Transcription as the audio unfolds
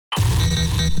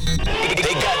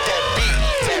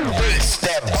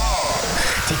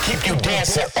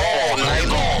dancing all night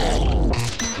long.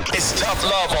 It's Tough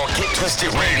Love on Get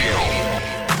Twisted Radio.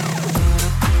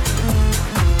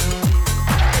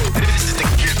 This is the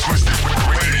Get Twisted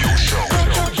Radio Show.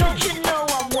 Don't you know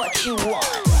I'm what you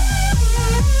want?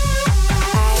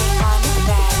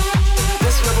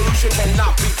 This revolution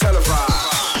cannot be televised.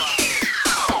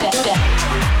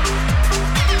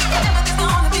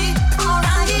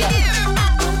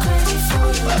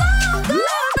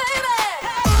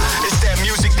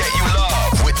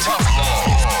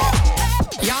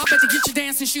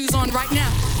 Shoes on right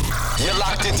now. You're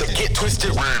locked into Get Twisted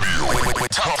Radio with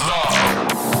Tough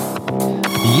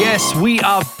Love. Yes, we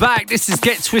are back. This is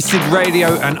Get Twisted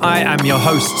Radio, and I am your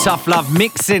host, Tough Love,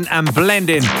 mixing and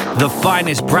blending the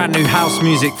finest brand new house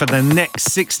music for the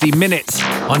next 60 minutes.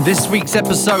 On this week's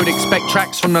episode, expect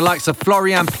tracks from the likes of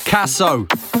Florian Picasso,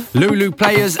 Lulu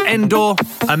Players, Endor,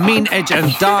 Amin Edge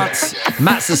and Dance,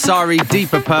 Matt Sassari,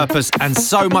 Deeper Purpose, and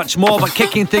so much more. But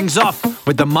kicking things off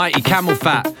with the mighty Camel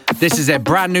Fat. This is their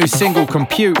brand new single,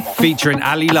 Compute, featuring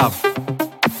Ali Love.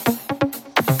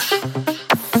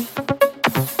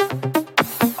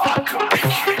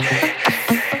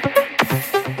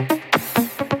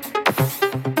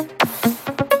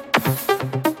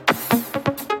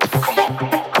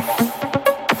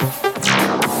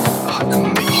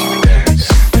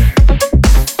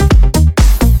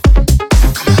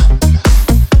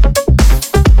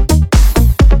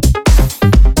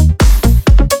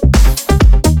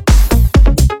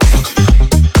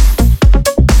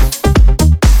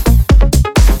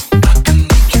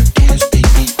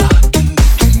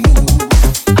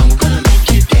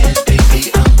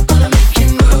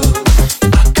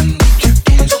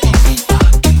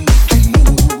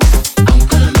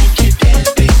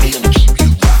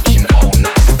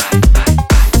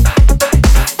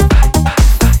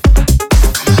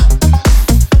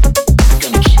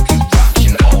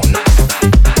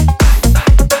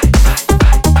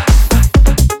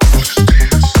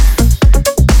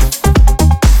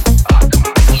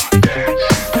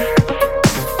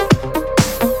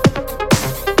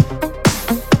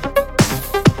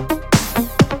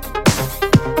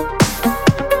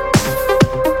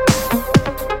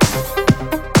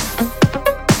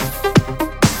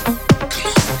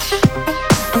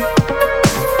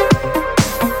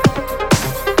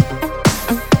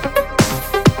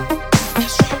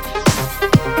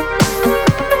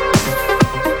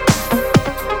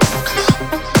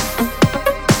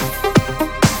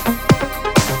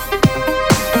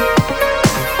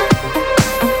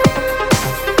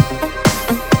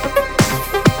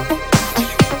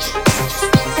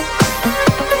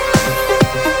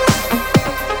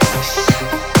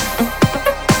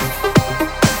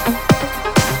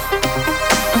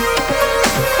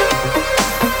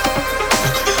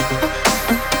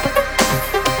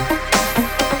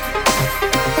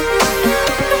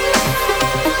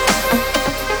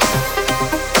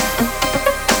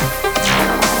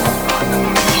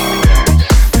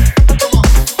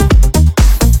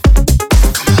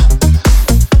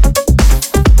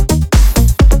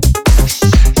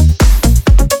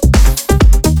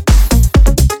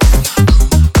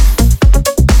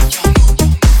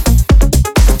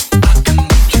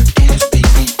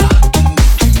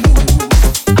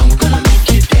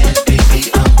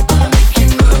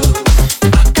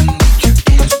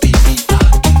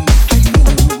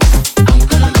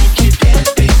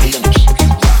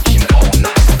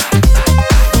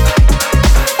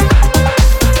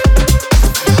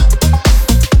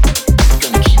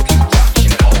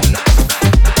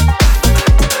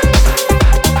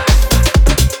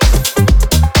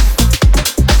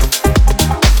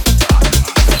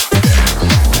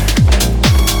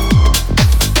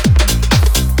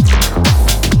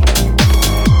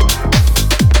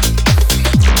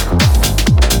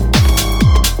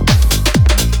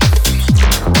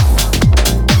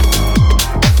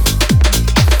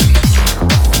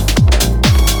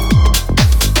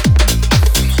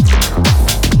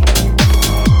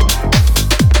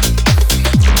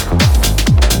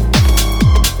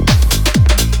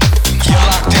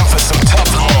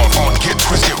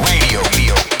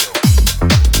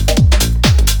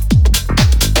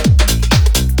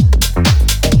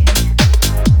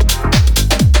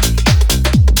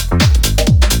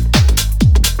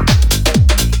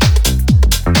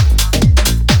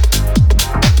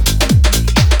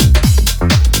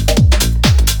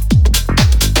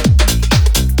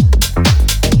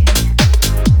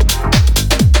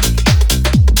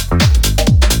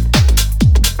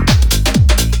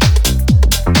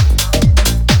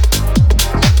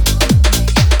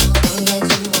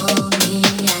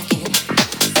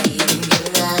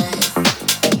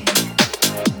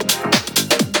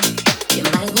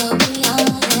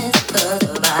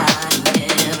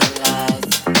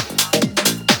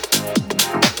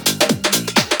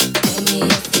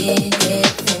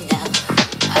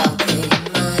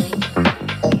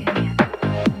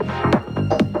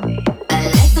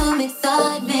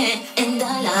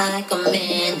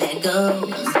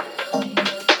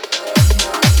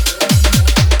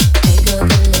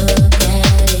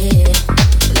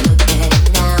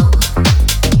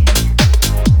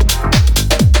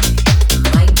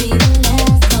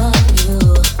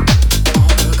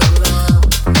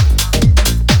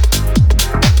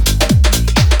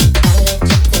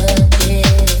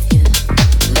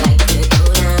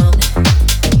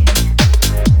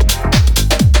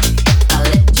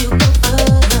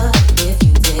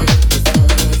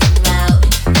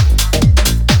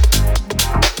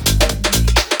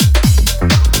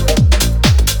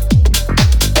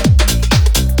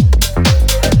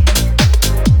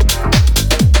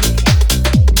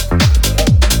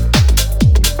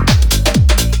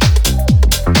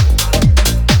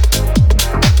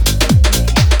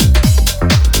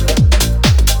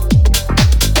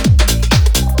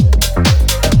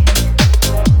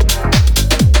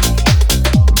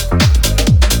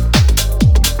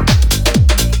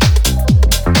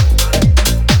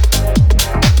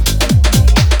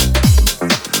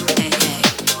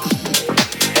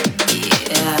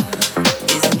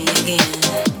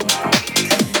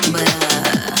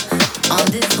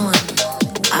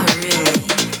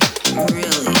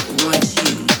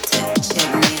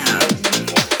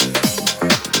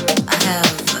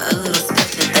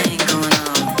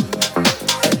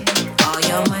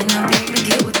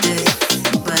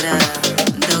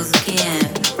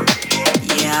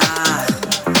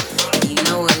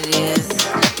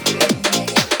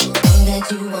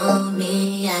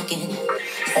 I can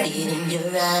see it in your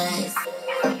eyes.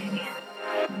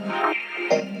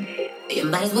 You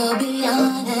might as well be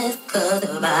honest, 'cause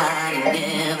the body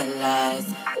never lies.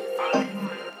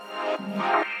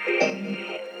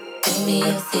 Tell me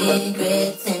your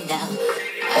secrets and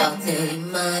I'll tell you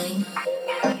mine.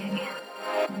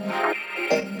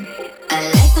 I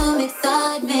like some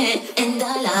excitement and I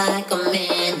like a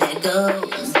man that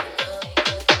goes.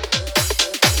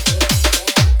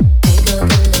 Take a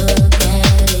good look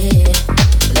at it.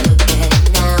 Look at it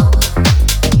now.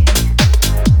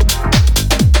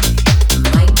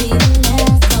 Might be the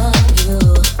last time you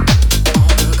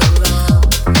ever go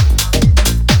round.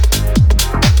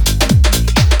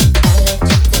 I let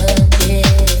you touch it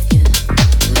if you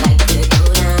like to go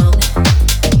down.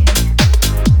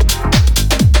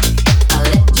 I'll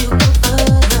let you go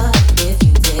further if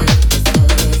you take the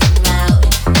service route.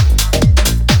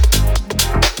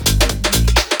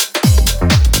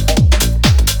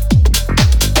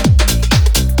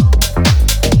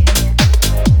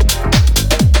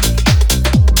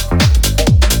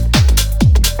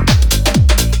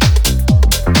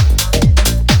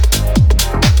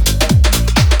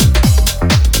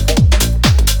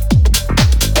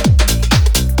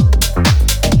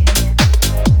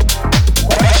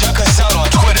 Check us out on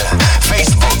Twitter,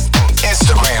 Facebook,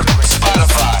 Instagram,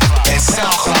 Spotify, and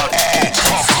SoundCloud at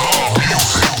Tough Love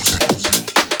Music.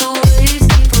 The waves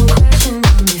keep on crashing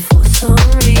on me for some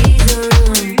reason.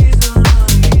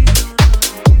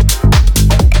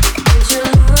 But your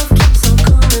love keeps on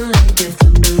coming like the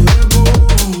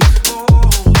thunderbolt.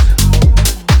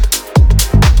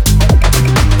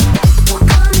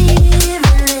 Walk on me even a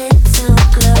little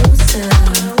closer.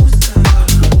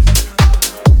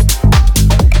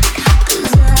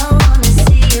 'Cause I wanna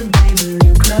see you, baby,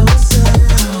 real closer.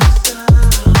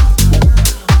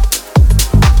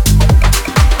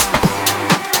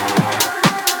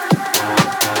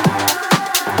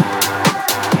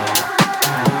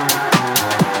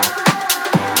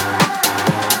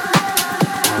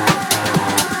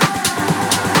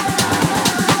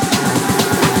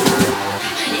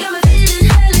 You got me feeling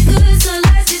hella good, so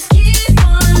let's just keep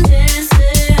on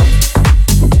dancing.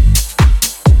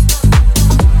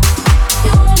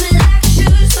 You hold me like a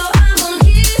shoe, so I'm gonna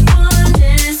keep on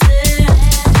dancing.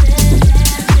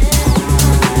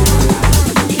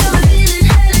 You got me feeling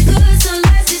hella good, so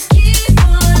let's just keep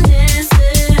on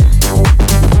dancing.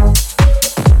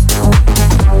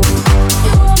 You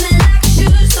hold me like a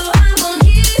shoe, so I'm gonna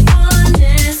keep on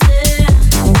dancing.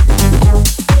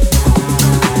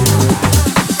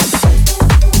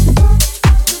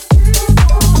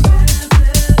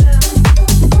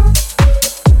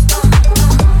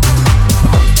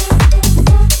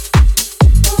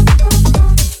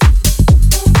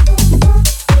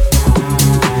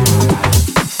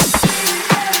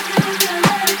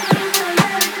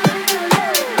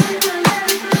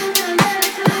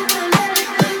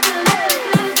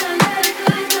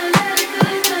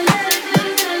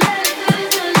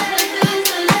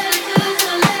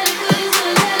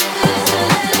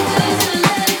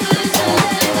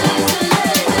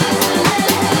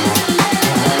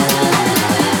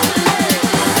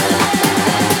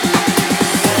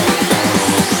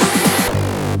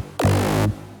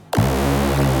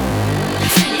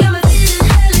 You got me feeling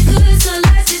hella good, so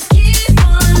let's just keep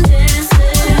on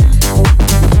dancing.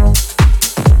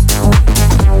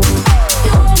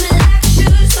 You hold me like a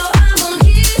shoe, so I'm gonna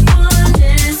keep on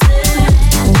dancing.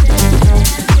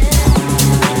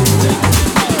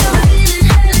 You got me feeling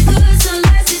hella good, so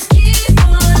let's just keep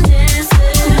on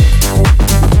dancing.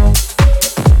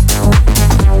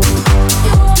 You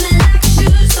hold me like a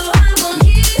shoe, so I'm gonna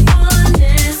keep on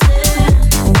dancing.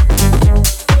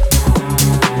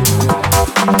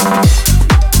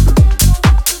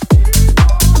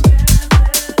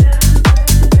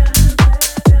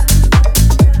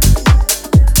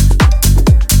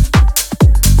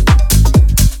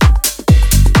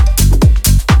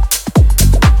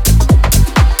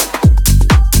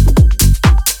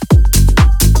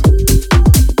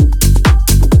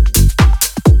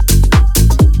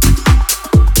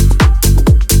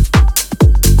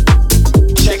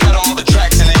 Check out all the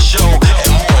tracks in this show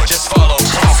and more. Just follow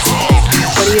Tough Love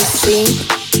Music. What do you see?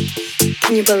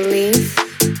 Can you believe?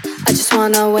 I just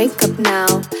wanna wake up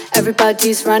now.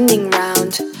 Everybody's running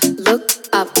round. Look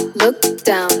up, look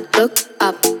down, look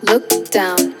up, look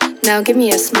down. Now give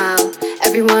me a smile.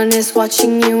 Everyone is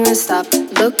watching you and stop.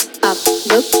 Look up,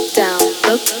 look down,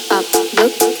 look up,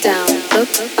 look down, look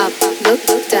up, look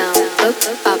down, look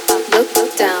up, look down, look up, look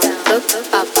down, look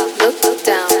up, look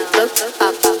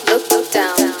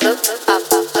down, look up,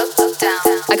 look down.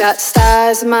 I got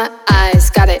stars in my eyes,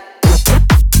 got it.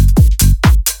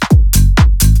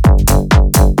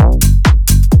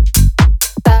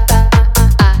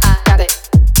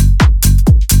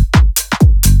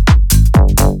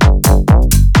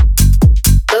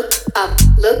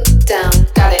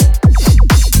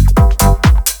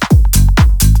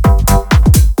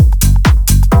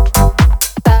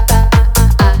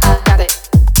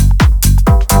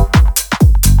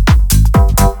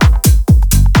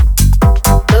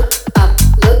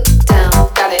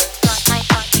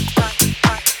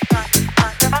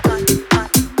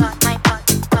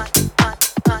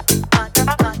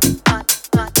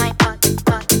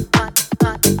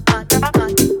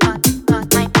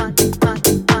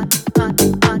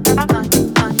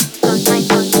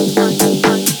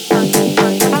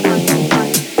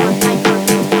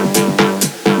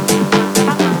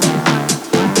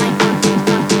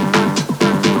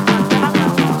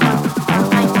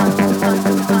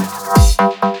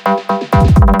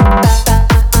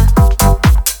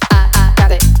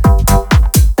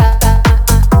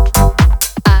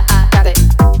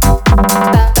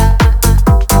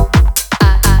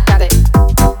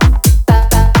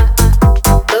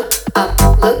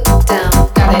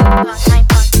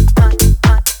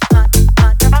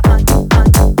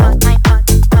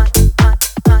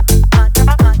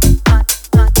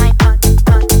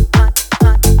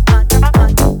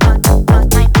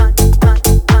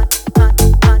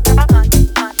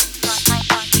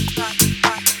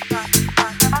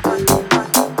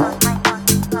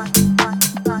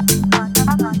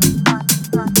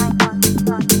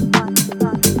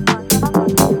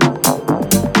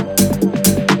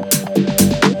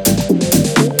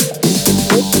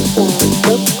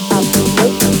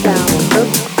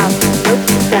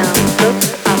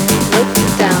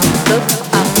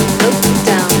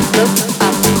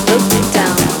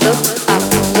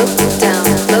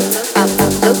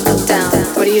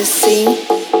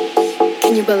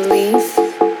 believe?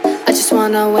 I just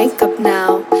wanna wake up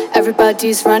now.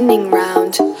 Everybody's running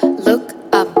round. Look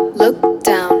up, look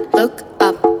down. Look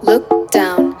up, look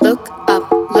down. Look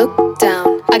up, look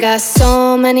down. I got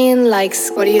so many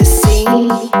likes. What do you see?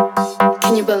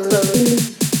 Can you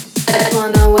believe? I just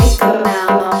wanna wake up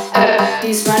now.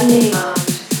 Everybody's running round.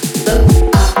 Look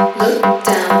up, look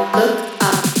down. Look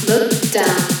up, look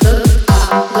down. Look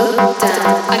up, look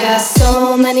down. I got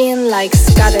so many likes.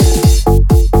 Got it.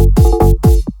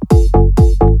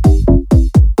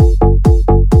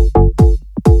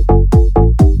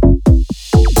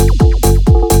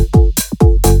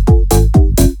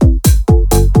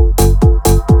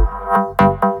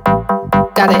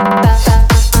 Got it.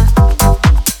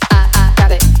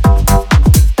 Got it.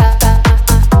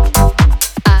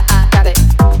 Got it.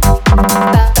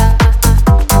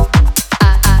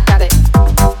 Got it.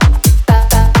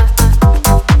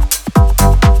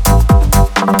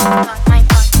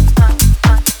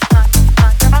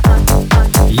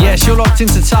 Yes, you're locked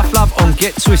into Tough Love on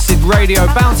Get Twisted Radio.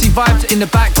 Bouncy vibes in the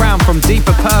background from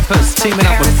Deeper Purpose, teaming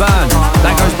up with Burn.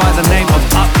 That goes by the name of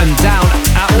Up and Down,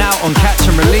 out now on Catch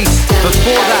and Release.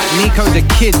 Before that, Nico the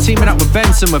Kid teaming up with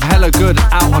Benson with Hella Good,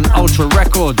 out on Ultra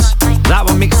Records. That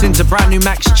one mixed into brand new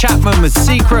Max Chapman with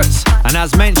Secrets. And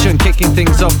as mentioned, kicking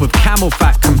things off with Camel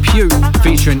Fat Compute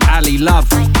featuring Ali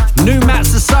Love. New Matt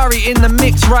Sassari in the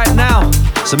mix right now.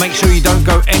 So make sure you don't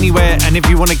go anywhere. And if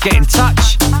you want to get in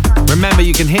touch, remember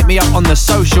you can hit me up on the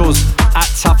socials at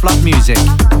Tough Love Music.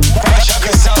 Check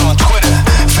us out on Twitter,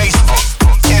 Facebook,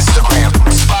 Instagram,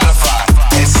 Spotify,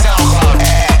 and SoundCloud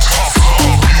at Tough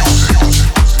Love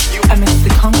Music. Amidst the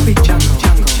concrete jungle.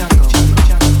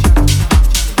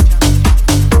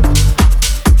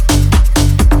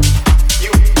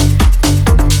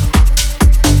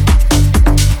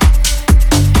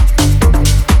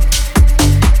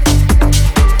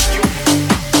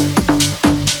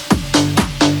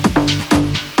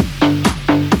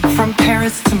 From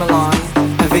Paris to Milan,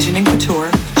 a visioning couture,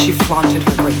 she flaunted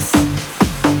her grace.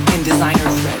 In designer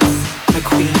threads,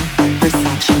 McQueen,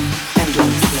 Versace, and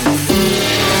lace.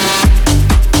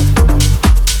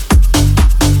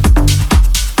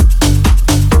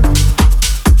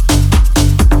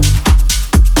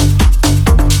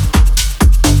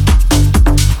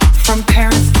 From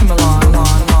Paris to Milan,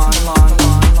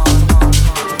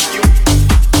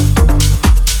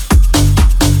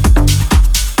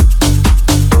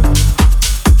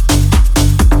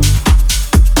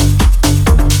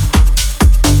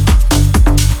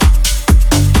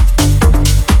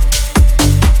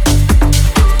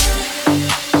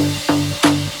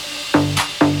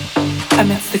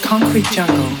 amidst the concrete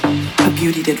jungle, a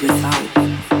beauty did reside.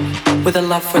 With a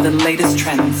love for the latest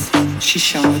trends, she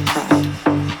shone with pride.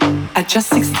 At just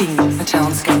 16, a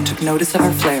town scout took notice of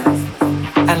her flair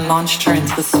and launched her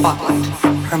into the spotlight,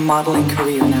 her modeling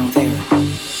career now there.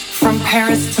 From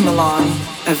Paris to Milan,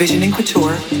 a vision in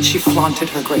couture, she flaunted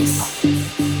her grace.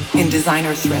 In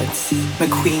designer threads,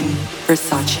 McQueen,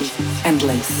 Versace, and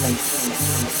lace. Lace,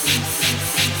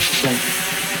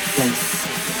 lace, lace,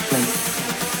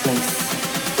 lace.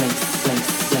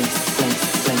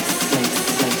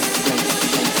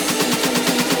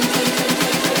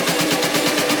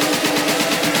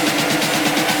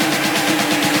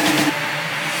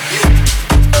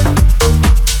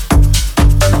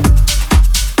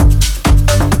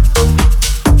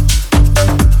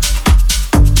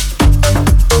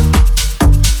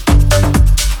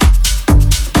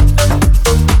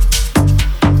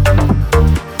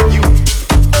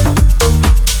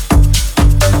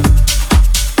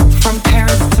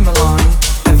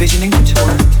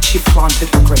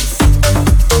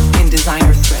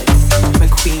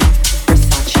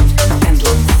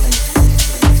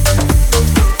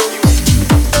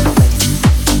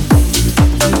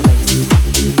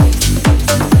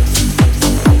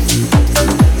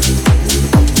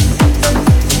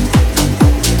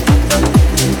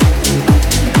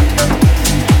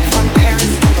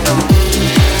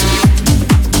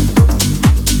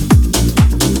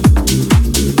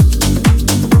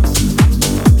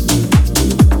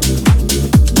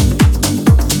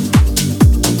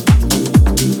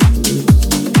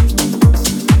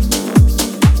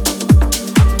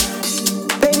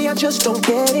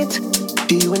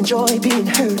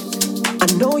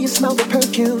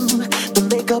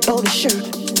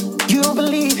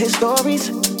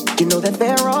 You know that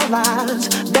they're all lies.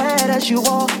 Bad as you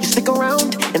are, you stick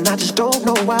around, and I just don't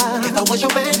know why. If I was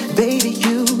your man, baby,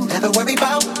 you never worry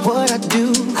about what I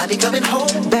do. I'll be coming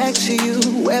home back to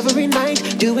you every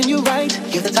night, doing you right.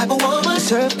 You're the type of woman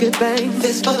deserve good bang.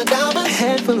 Fist full of diamonds, a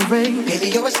head full of rain. Baby,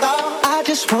 you're a star. I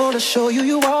just wanna show you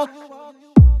you are.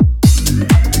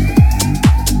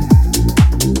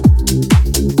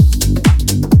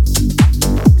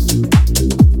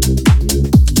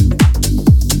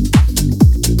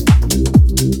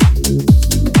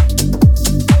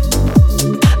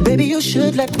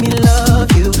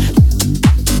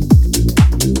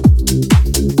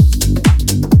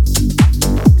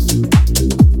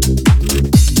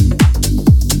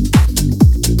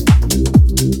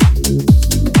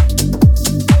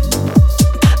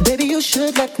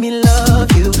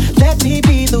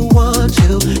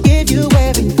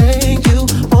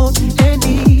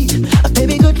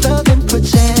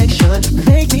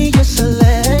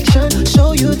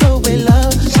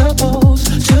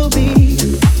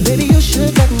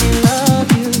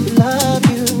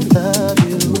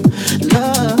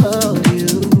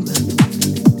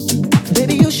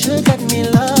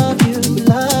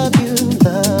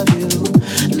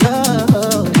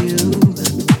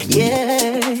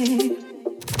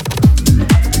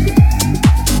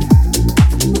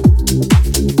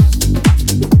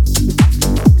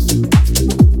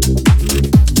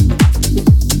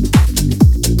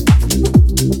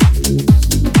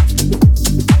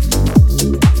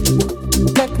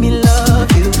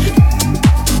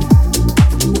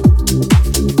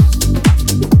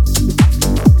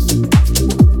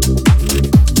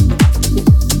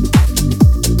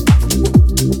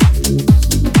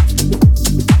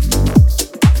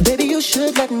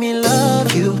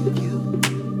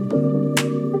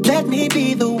 me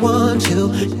be the one to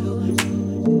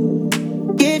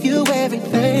give you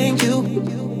everything you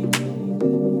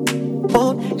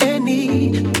want and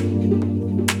need.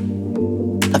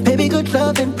 Baby, good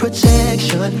love and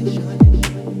protection.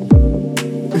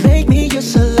 Make me your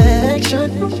selection.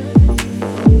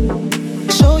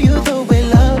 Show you the way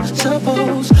love's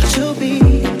supposed to be,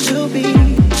 to be,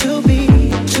 to be,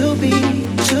 to be,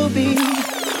 to be.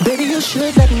 Baby, you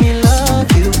should let me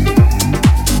love you.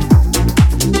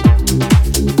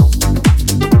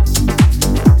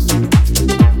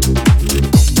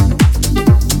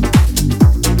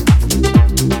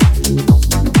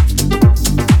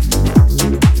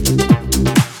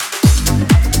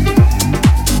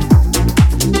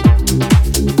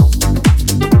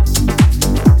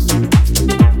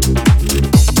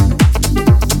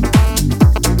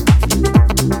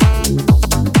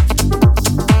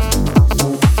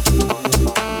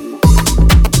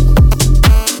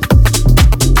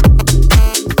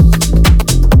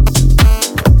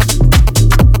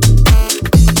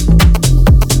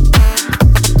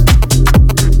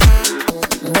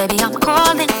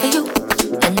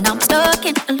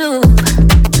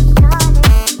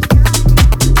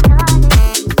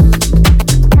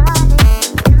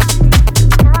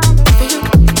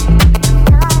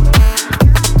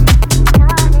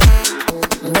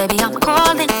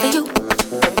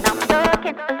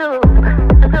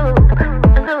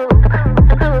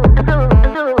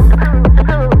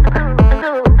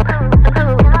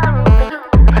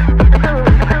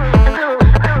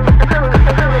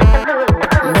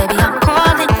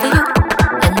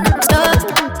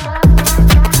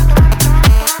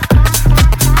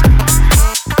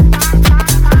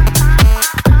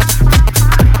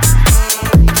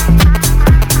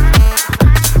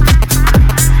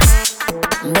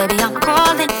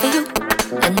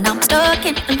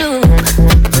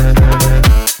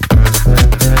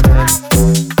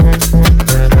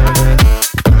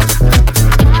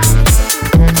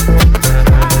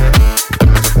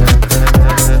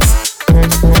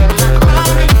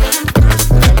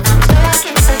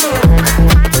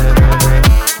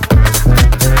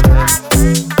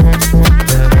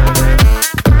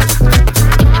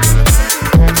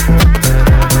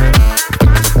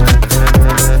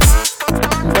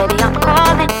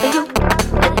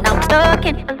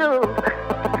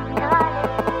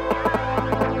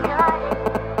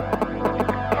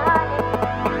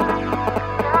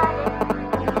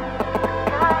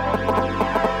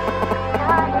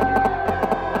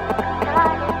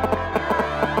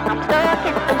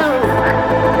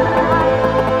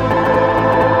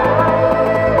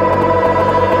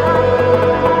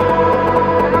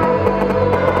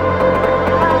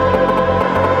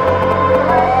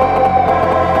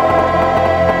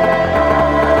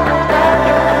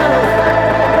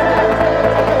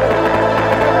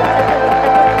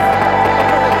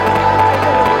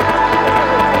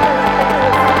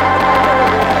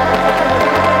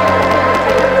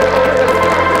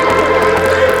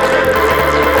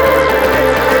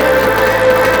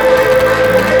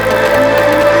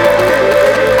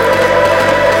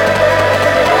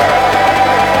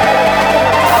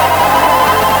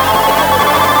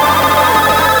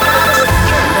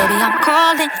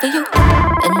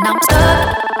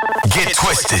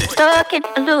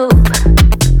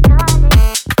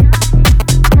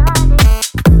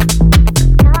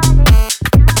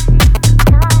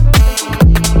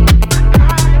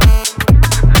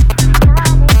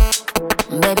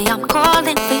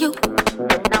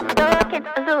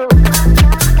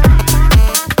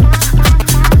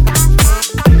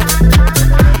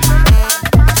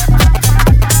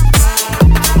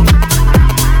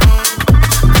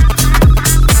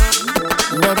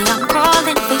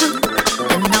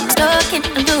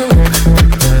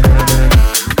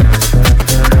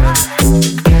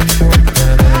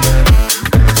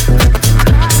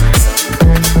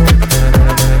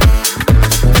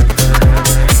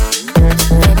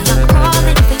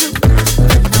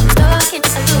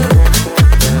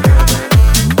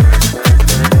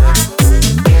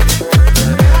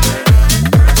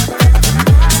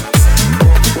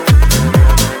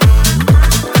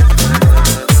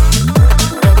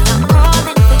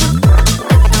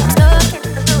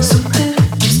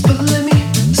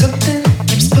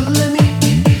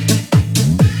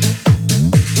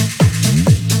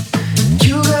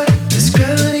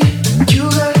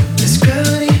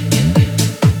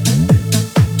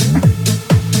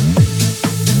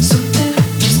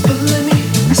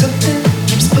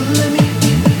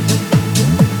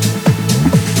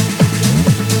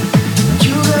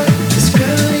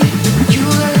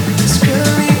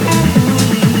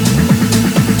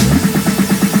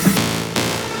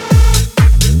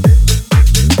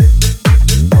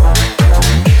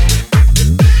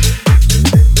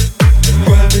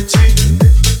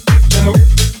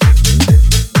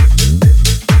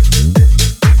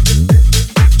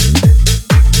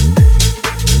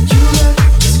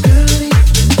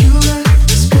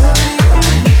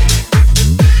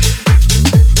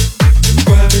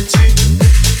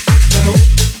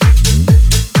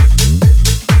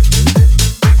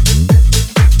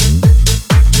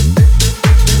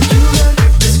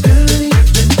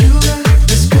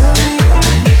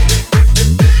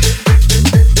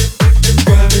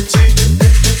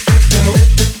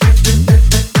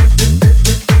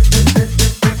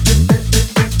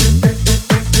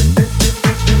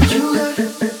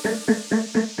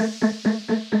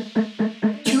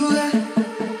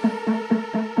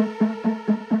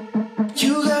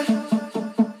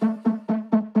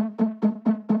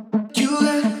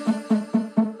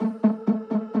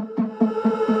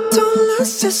 the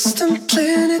system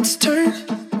planets turn.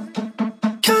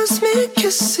 Cosmic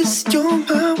kisses, you're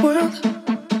my world.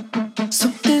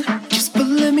 Something keeps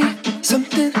pulling me,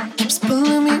 something keeps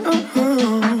pulling me.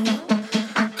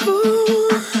 Ooh,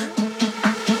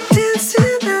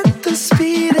 dancing at the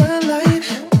speed of light.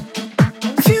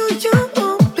 Feel your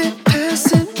orbit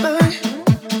passing by.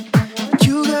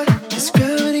 You got this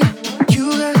gravity,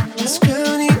 you got this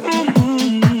gravity.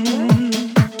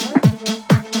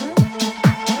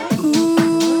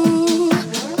 Ooh,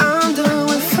 I'm done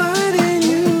with fighting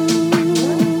you.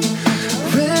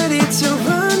 Ready to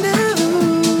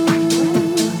rendezvous.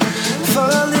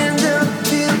 Falling down,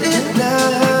 feel it now.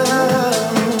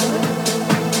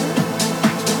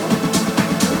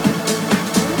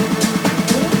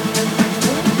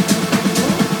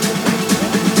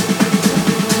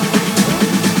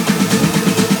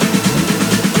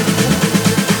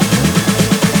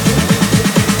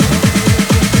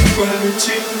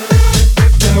 Gravity.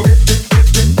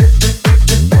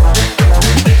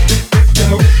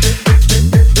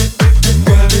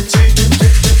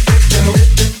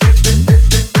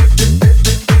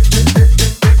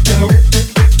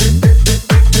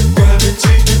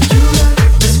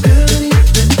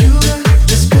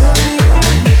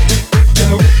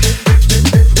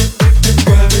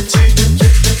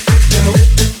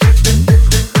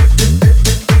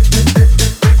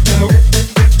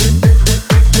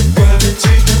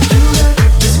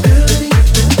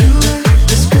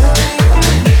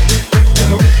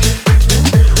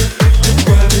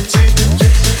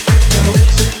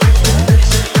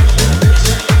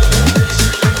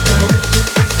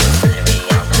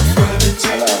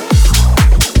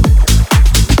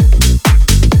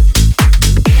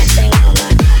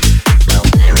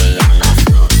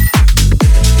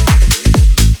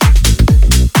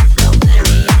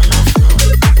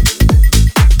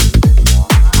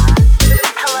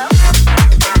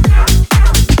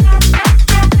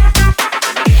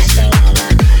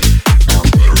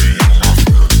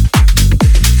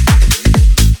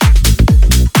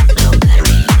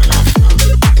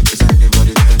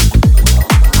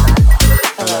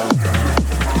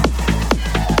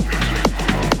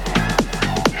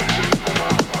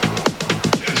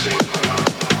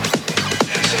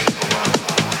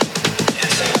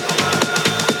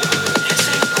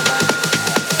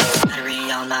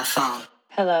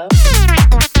 Hello.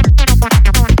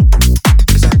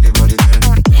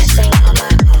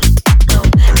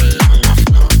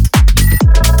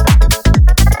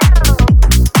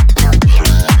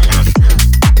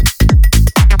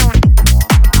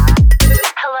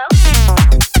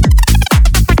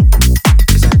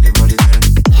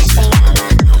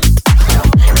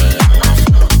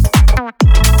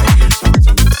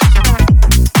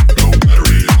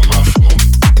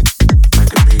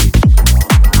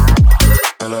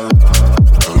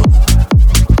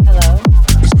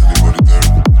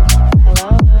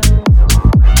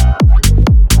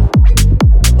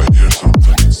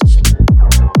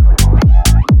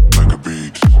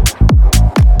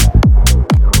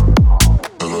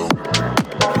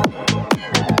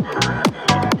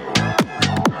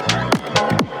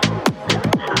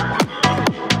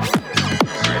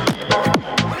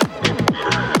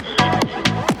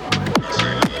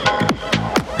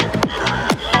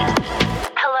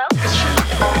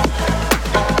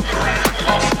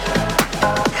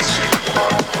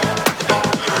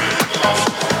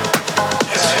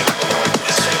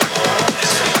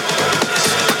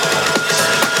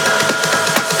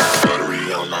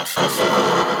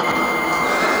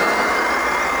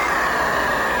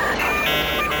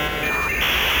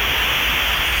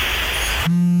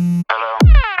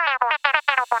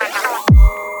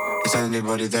 Is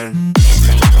anybody there?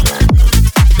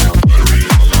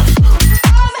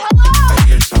 I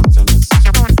hear something.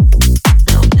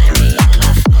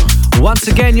 Once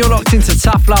again, you're locked into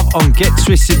Tough Love on Get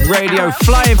Twisted Radio,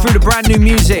 flying through the brand new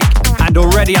music and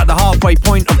already at the halfway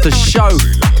point of the show.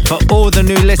 For all the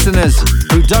new listeners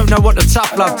who don't know what the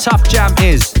Tough Love Tough Jam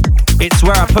is, it's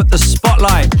where I put the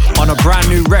spotlight on a brand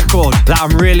new record that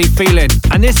I'm really feeling.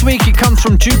 And this week it comes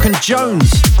from Duke and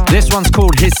Jones. This one's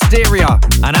called Hysteria,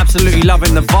 and absolutely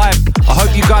loving the vibe. I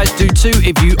hope you guys do too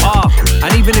if you are.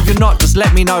 And even if you're not, just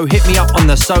let me know. Hit me up on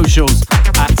the socials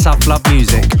at Tough Love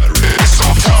Music. It's so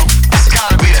tough. It's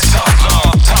gotta be the Tough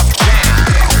Love Tough Jam.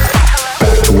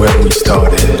 Back to where we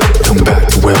started. Come back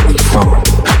to where we from.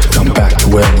 Come back to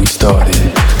where we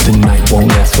started. The night won't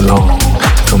last for long.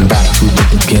 Come back to the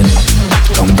beginning.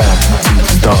 Come back to the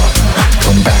start.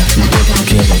 Come back to the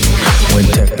beginning when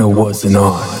techno wasn't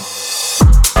on.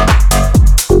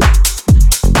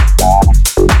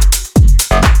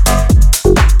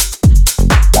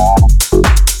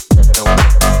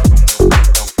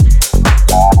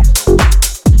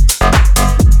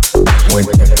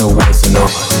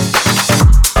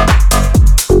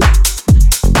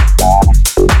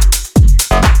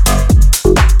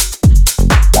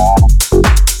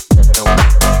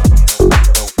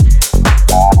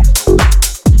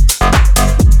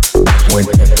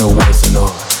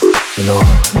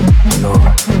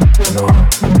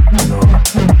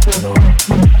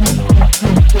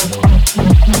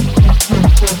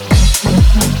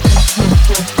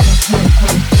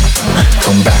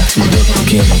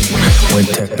 when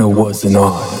techno wasn't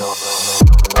on.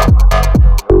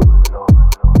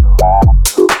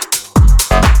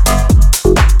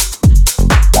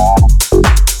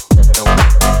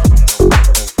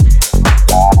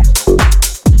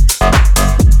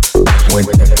 When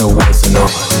techno wasn't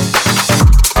on.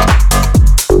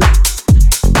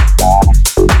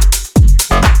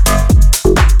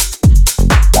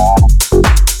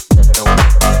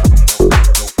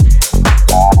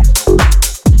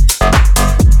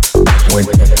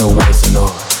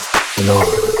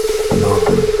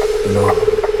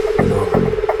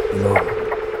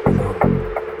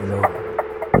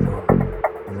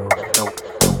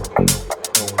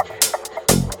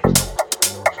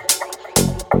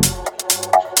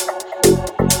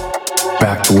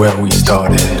 Back to where we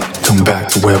started, come back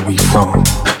to where we from.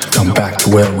 Come back to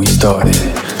where we started,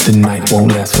 the night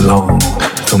won't last for long.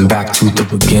 Come back to the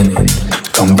beginning,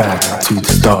 come back to the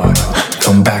start.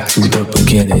 Come back to the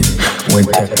beginning, when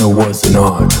techno wasn't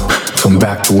on. Come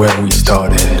back to where we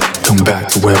started, come back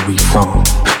to where we from.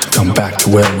 Come back to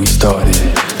where we started,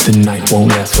 the night won't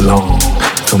last for long.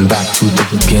 Come back to the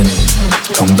beginning,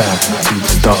 come back to the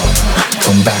start.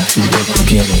 Come back to the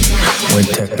beginning, when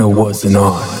techno wasn't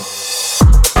on.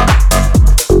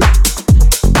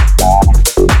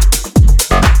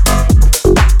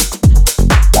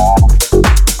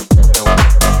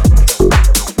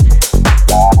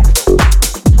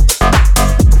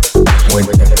 When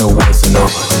techno wasn't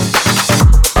on.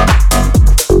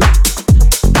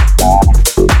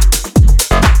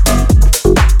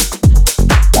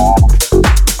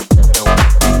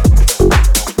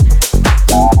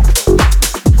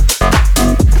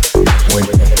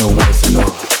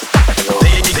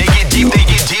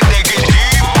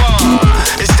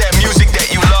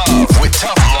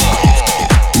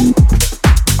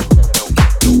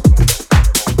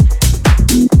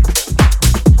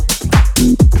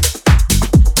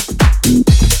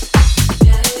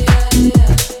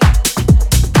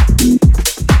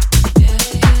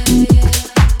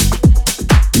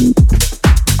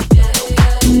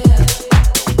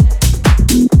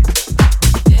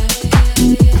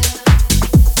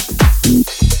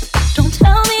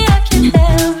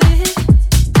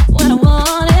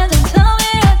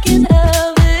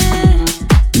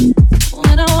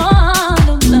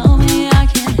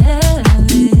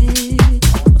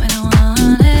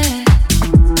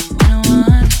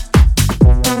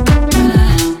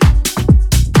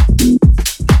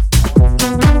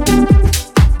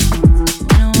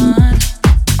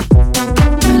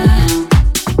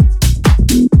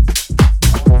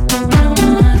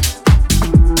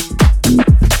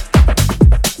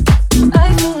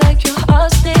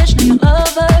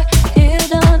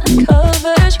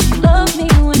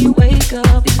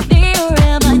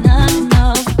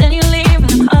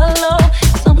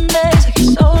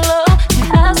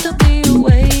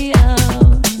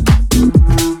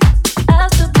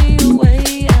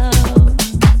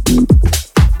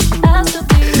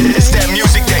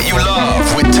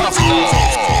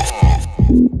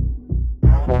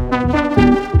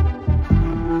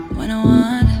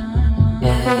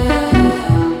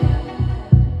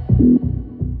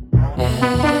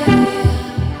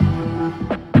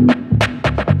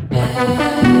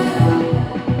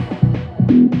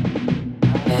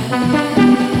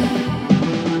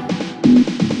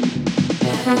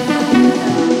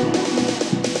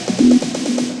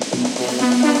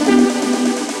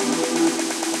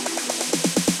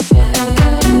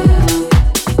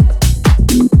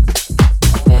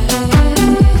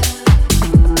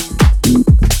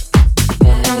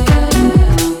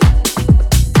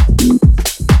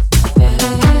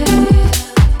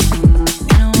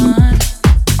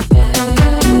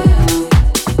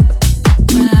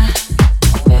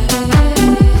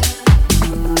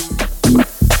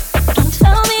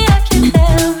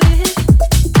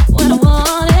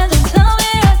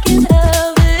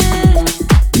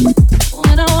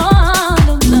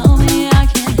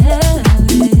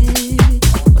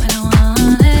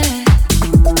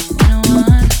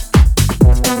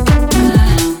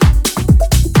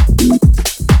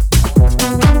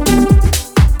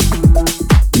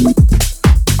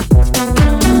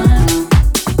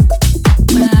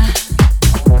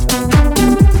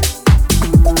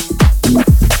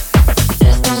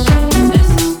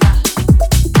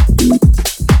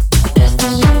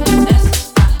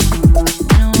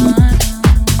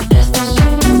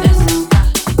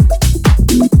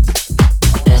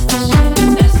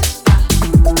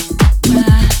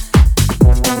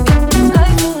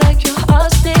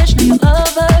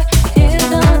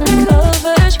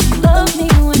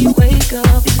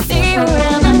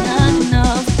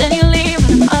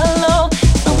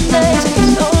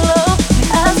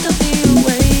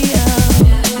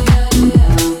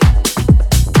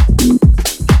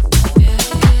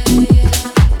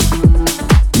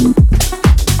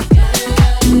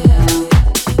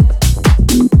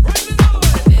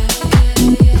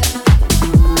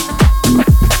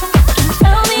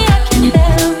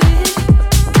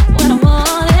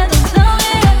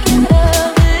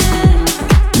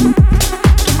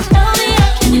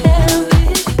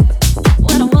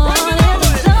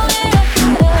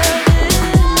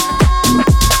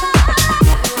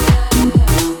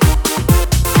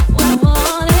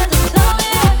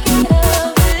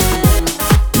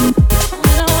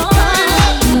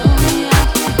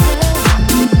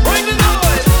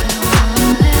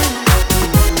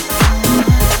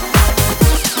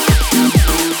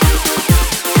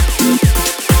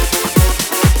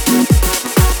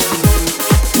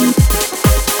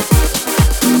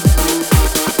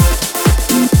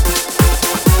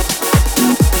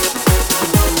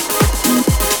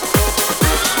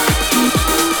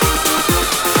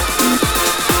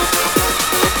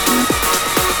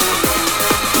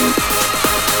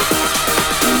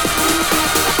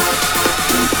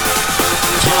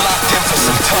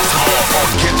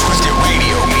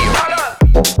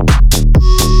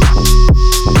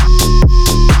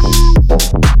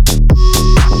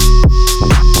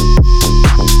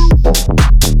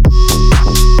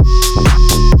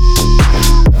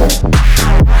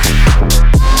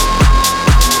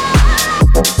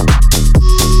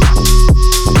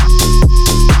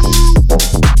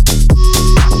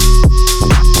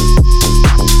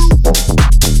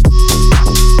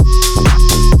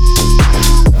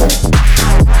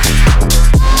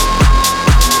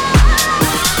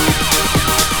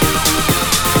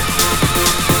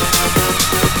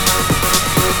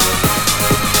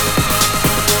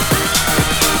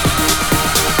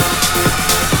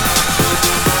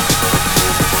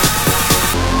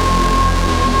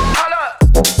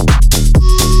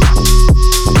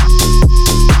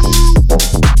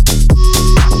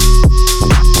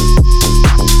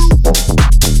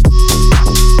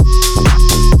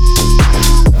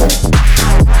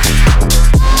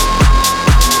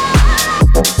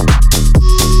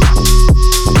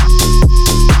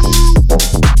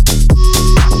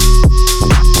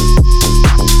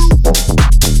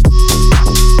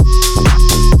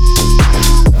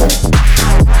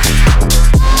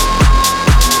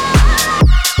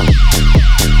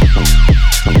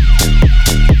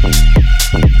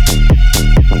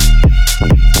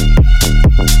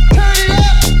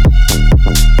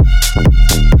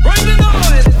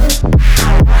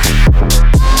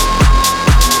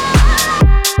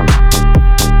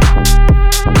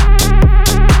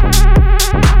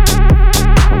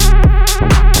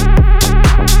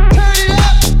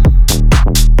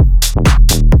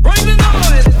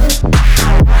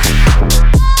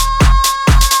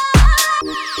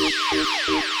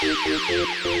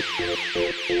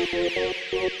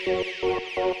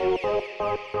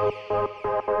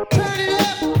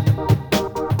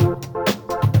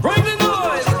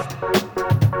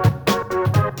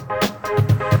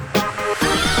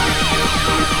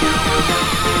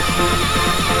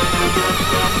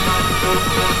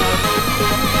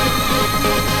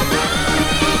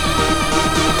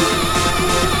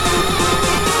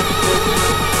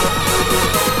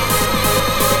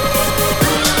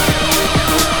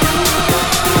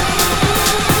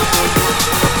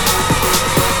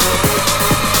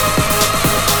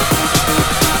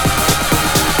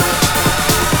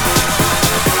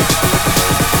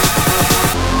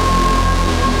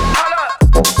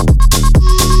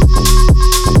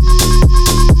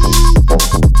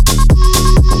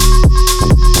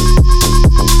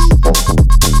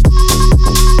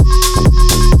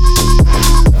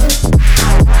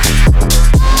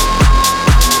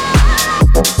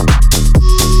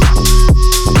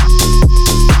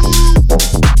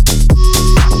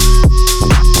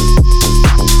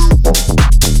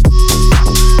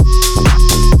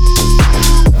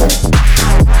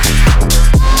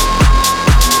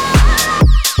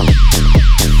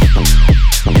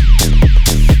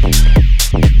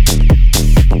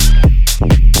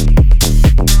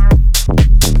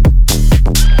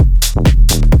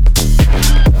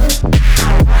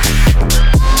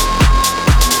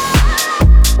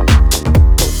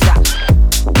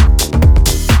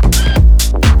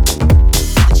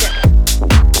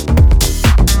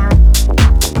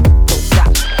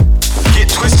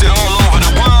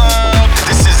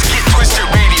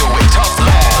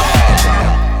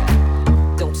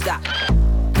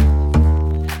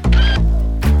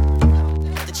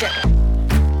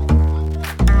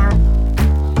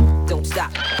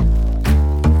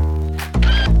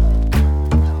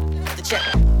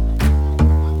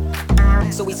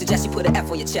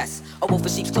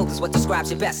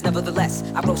 Your best, nevertheless,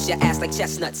 I roast your ass like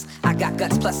chestnuts. I got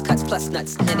guts plus cuts plus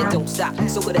nuts, and it don't stop.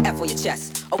 So put an F on your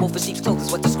chest. A wolf in sheep's clothes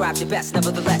is what describes your best.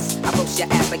 Nevertheless, I roast your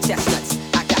ass like chestnuts.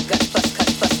 I got guts plus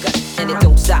cuts plus guts, and it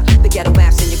don't stop. The ghetto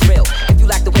maps in your grill. If you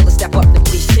like the will to step up, then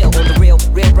please chill. On the real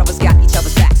brothers got each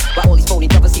other's backs. While all these phony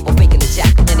brothers keep on faking the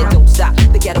jack, and it don't stop.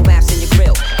 The ghetto maps in your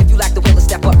grill. If you like the will to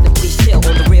step up, then please chill.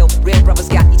 On the real brothers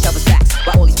got each other's backs.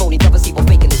 While all these phony brothers keep on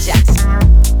faking the jacks.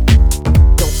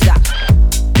 Don't stop.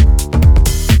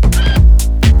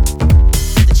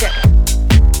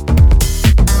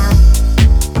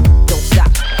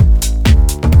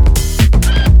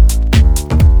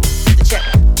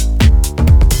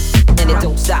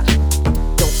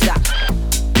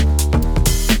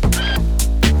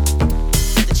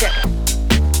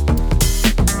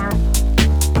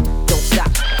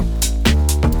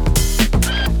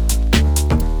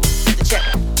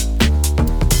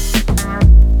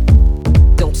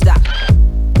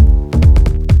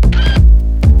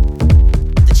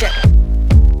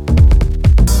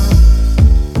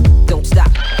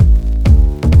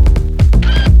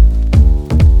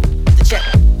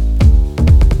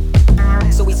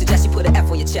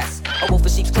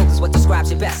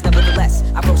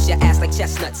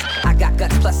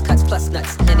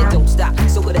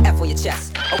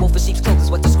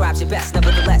 Your best,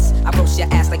 nevertheless, I roast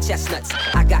your ass like chestnuts.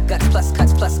 I got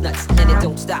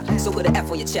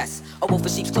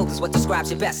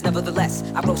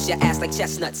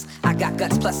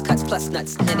guts plus cuts plus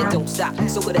nuts, and it don't stop.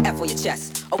 So put an F on your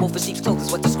chest. A wolf in sheep's clothes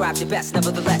is what describes your best.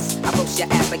 Nevertheless, I roast your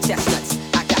ass like chestnuts.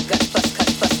 I got guts plus cuts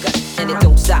plus guts, and it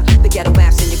don't stop. The ghetto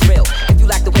maps in your grill. If you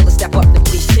like the will to step up, then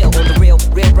please chill. On the real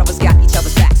brothers got each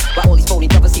other's backs. While all these phony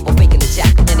brothers keep on faking the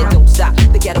jack, and it don't stop.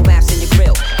 The ghetto maps in your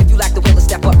grill. If you like the will to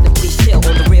step up, then please chill.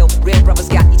 On the real brothers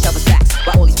got each other's backs.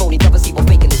 While all these phony brothers keep on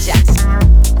faking the jacks.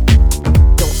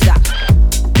 Don't stop.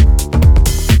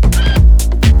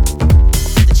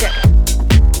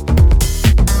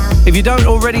 If you don't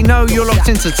already know, you're locked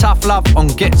into Tough Love on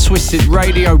Get Twisted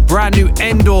Radio. Brand new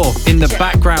Endor in the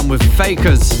background with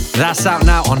Fakers. That's out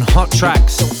now on Hot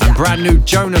Tracks. And brand new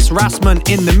Jonas Rasmussen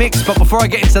in the mix. But before I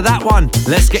get into that one,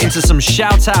 let's get into some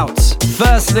shout outs.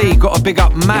 Firstly, got to big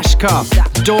up Mashka,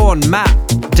 Dawn, Matt,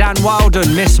 Dan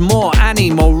Wilden, Miss Moore,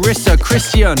 Annie, Marissa,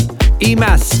 Christian,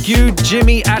 Emas, Skewed,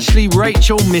 Jimmy, Ashley,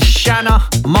 Rachel, Miss Shanna,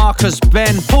 Marcus,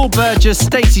 Ben, Paul Burgess,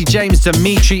 Stacey James,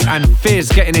 Dimitri and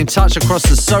Fizz getting in touch across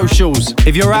the socials.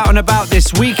 If you're out and about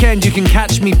this weekend, you can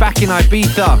catch me back in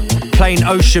Ibiza playing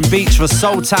Ocean Beach for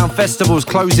Soul Town Festival's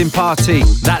closing party.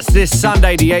 That's this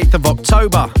Sunday, the 8th of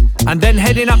October. And then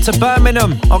heading up to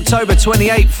Birmingham, October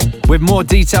 28th, with more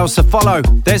details to follow.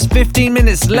 There's 15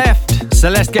 minutes left, so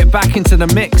let's get back into the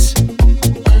mix.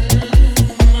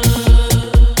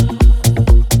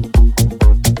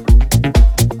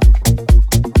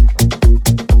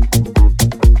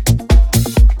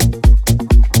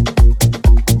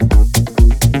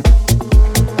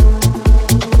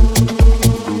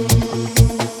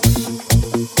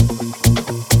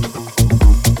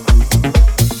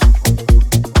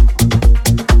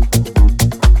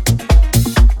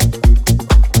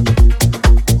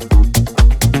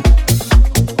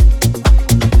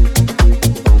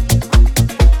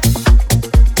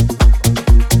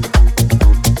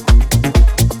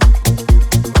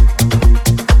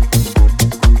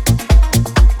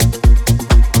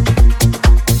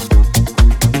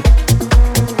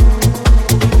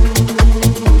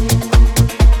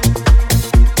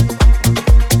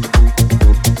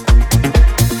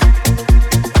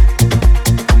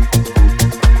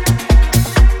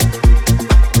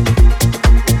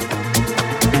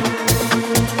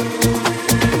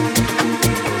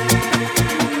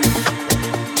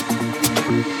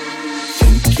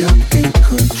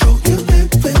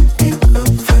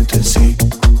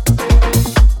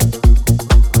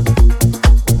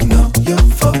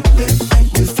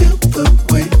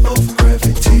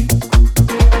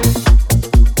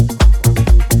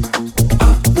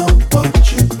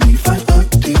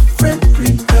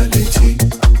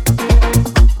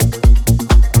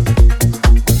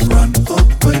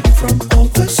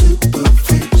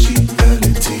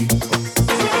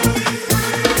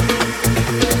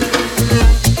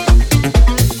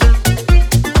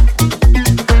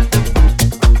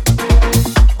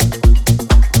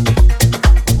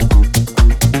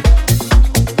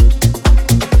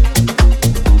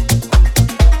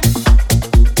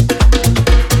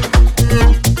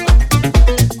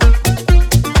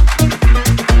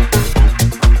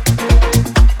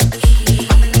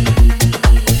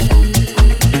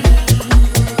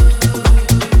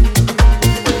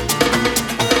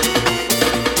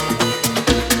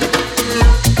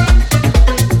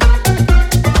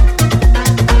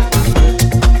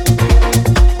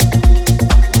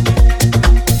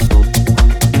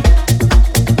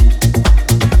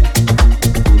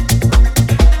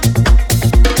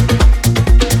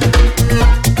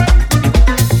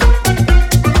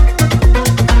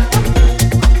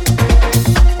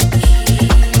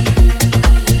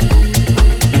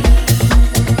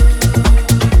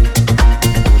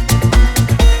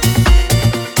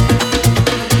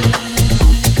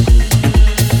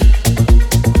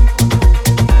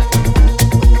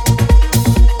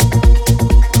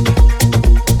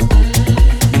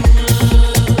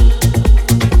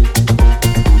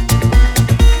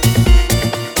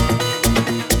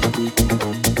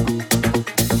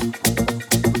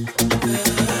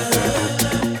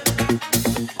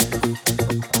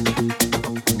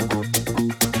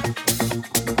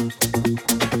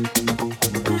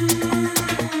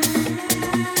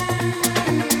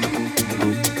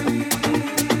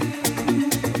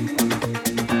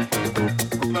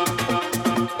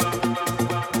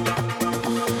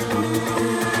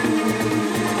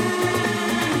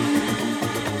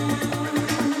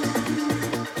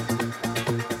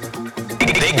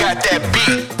 got that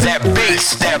beat, that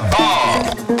bass, that bomb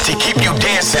to keep you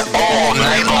dancing all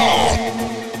night long.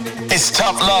 It's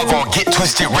Tough Love on Get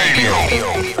Twisted Radio.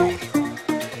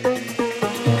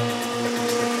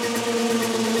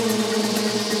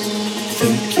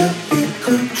 Think you're in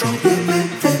control, you're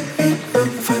living in a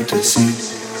fantasy.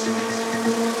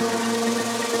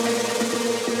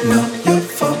 Now you're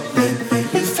falling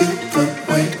and you feel the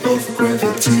weight of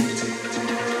gravity.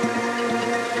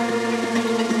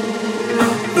 I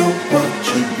know what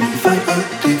you mean, find a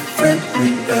different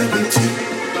reality.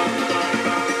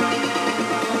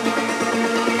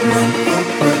 Run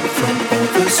away from all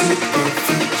the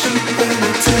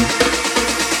superficiality.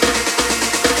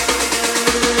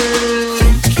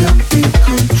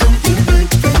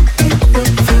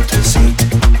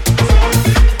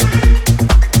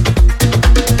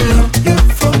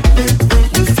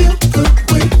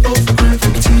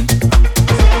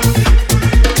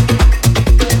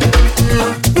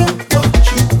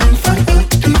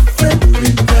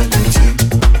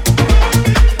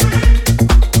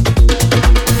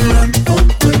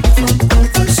 Away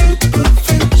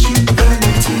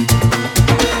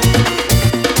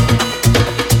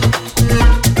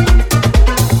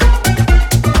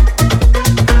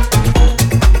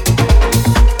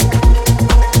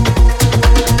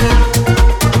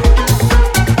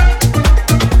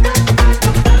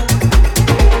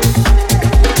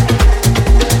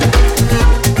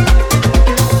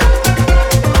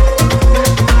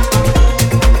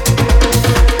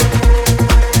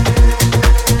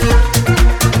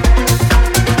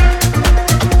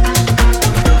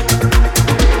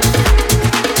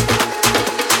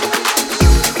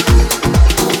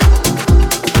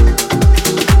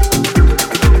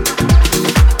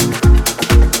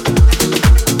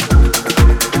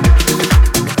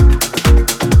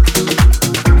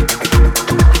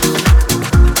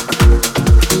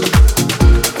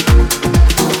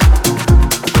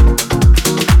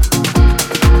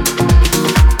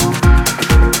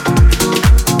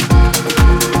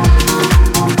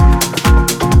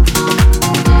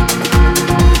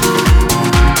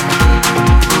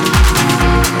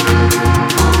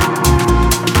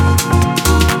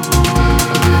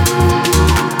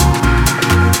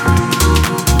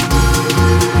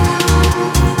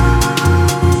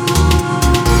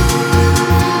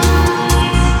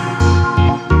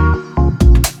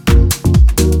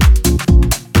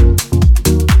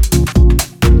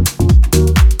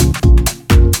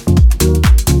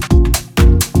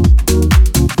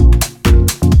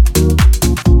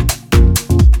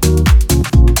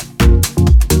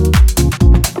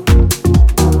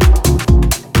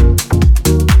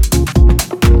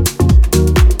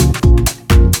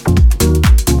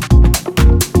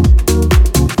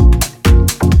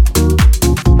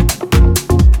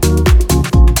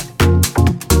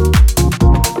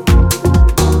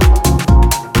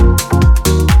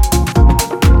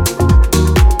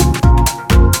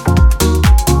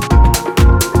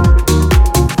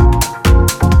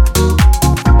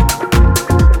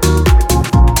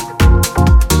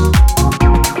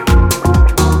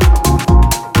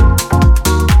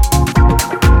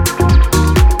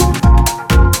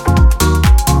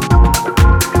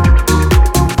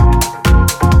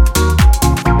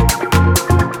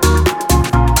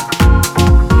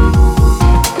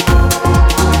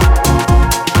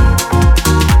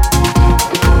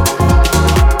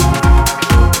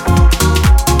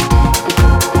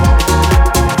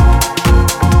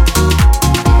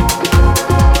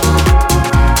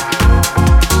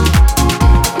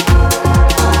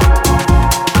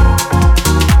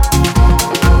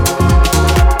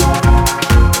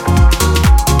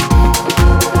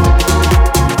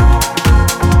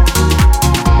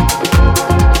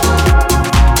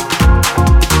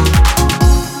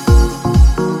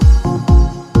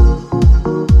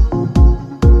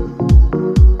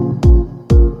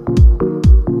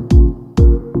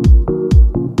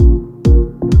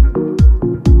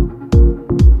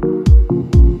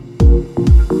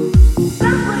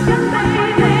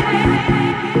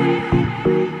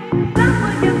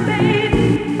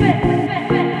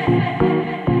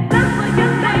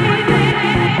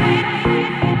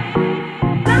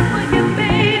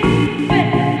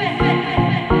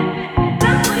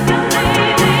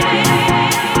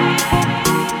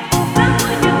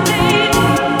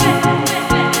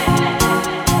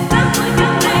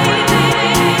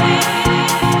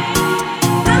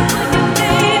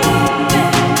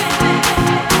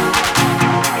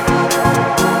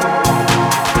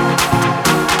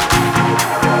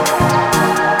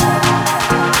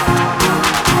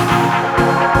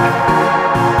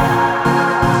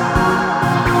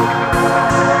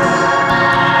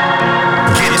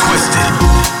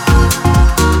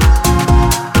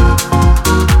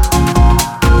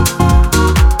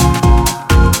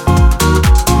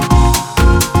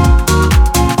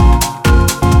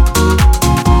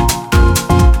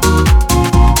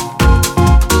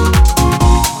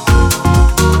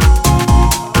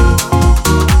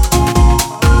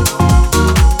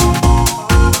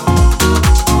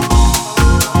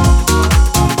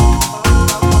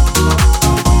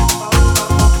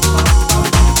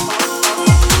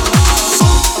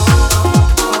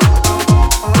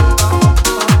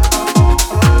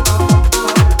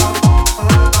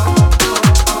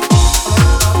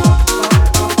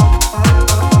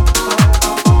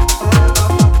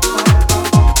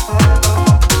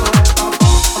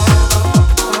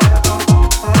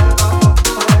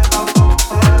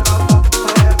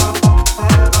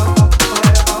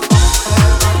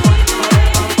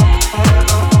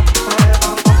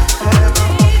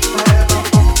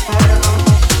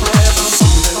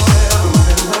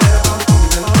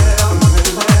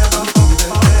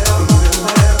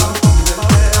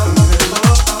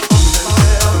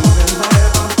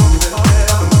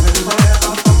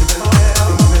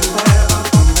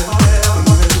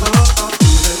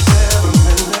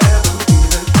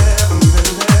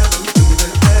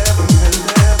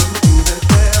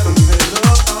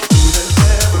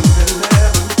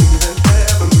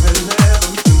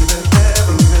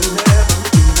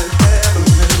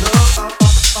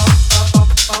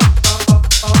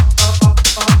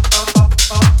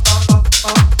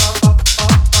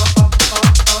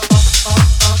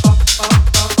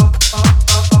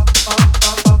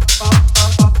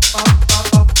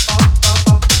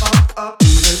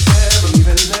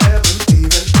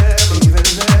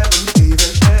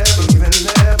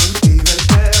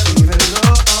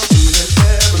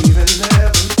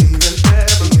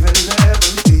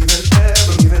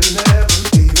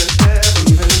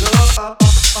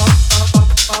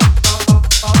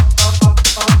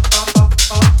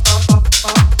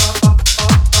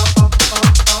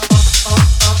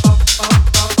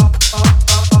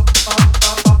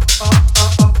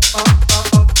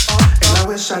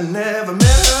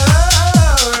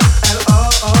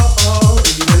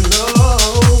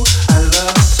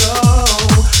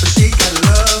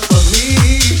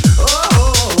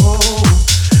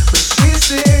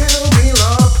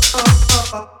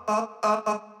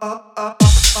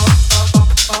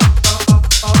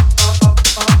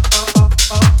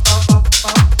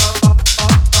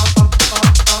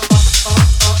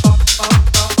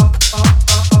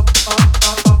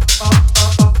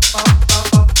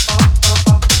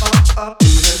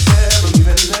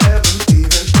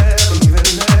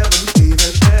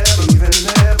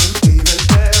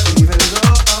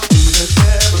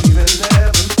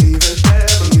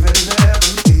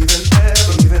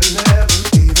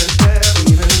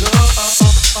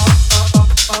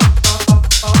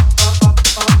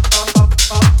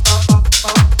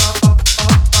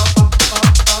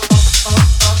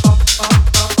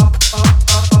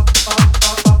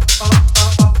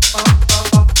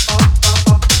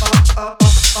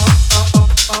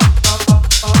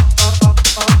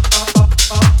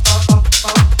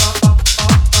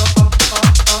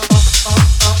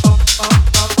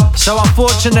So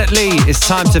unfortunately, it's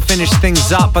time to finish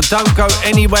things up, but don't go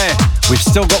anywhere. We've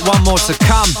still got one more to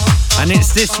come, and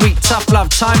it's this week Tough Love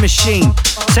Time Machine,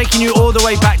 taking you all the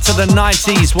way back to the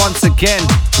 90s once again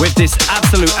with this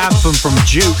absolute anthem from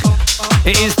Duke.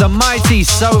 It is the mighty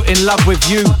So In Love With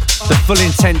You, the Full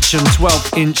Intention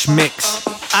 12-inch mix.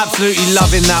 Absolutely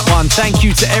loving that one. Thank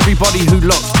you to everybody who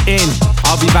locked in.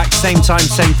 I'll be back same time,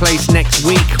 same place next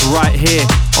week, right here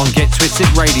on Get Twisted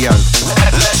Radio.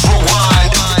 Let's roll.